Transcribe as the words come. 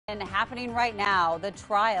And happening right now, the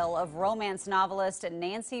trial of romance novelist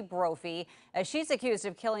Nancy Brophy, as she's accused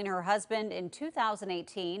of killing her husband in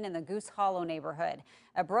 2018 in the Goose Hollow neighborhood.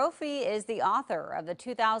 Brophy is the author of the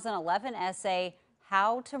 2011 essay,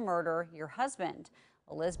 How to Murder Your Husband.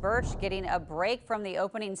 Liz Birch getting a break from the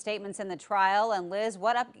opening statements in the trial. And Liz,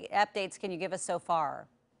 what updates can you give us so far?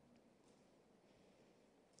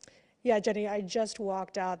 Yeah, Jenny, I just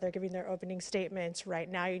walked out. They're giving their opening statements right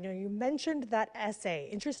now. You mentioned that essay.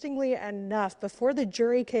 Interestingly enough, before the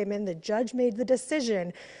jury came in, the judge made the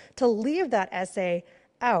decision to leave that essay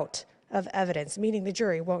out of evidence, meaning the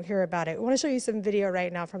jury won't hear about it. I want to show you some video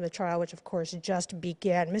right now from the trial, which of course just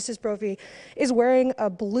began. Mrs. Brophy is wearing a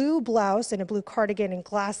blue blouse and a blue cardigan and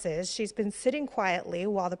glasses. She's been sitting quietly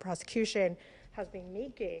while the prosecution has been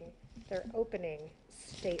making their opening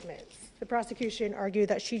statements. The prosecution argued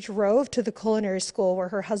that she drove to the culinary school where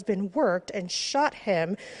her husband worked and shot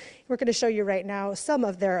him. We're going to show you right now some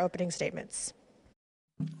of their opening statements.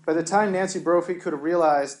 By the time Nancy Brophy could have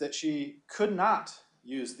realized that she could not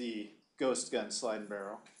use the ghost gun slide and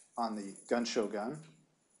barrel on the gun show gun,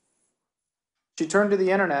 she turned to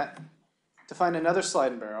the internet to find another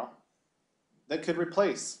slide and barrel that could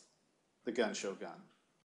replace the gun show gun.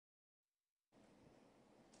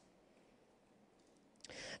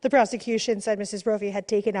 The prosecution said Mrs. Brophy had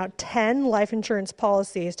taken out 10 life insurance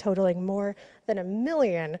policies totaling more than $1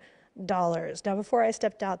 million. Now, before I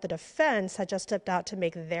stepped out, the defense had just stepped out to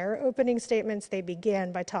make their opening statements. They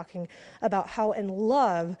began by talking about how in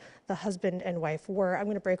love the husband and wife were. I'm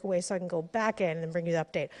going to break away so I can go back in and bring you the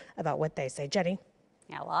update about what they say. Jenny?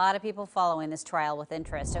 Yeah, a lot of people following this trial with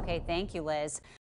interest. Okay, thank you, Liz.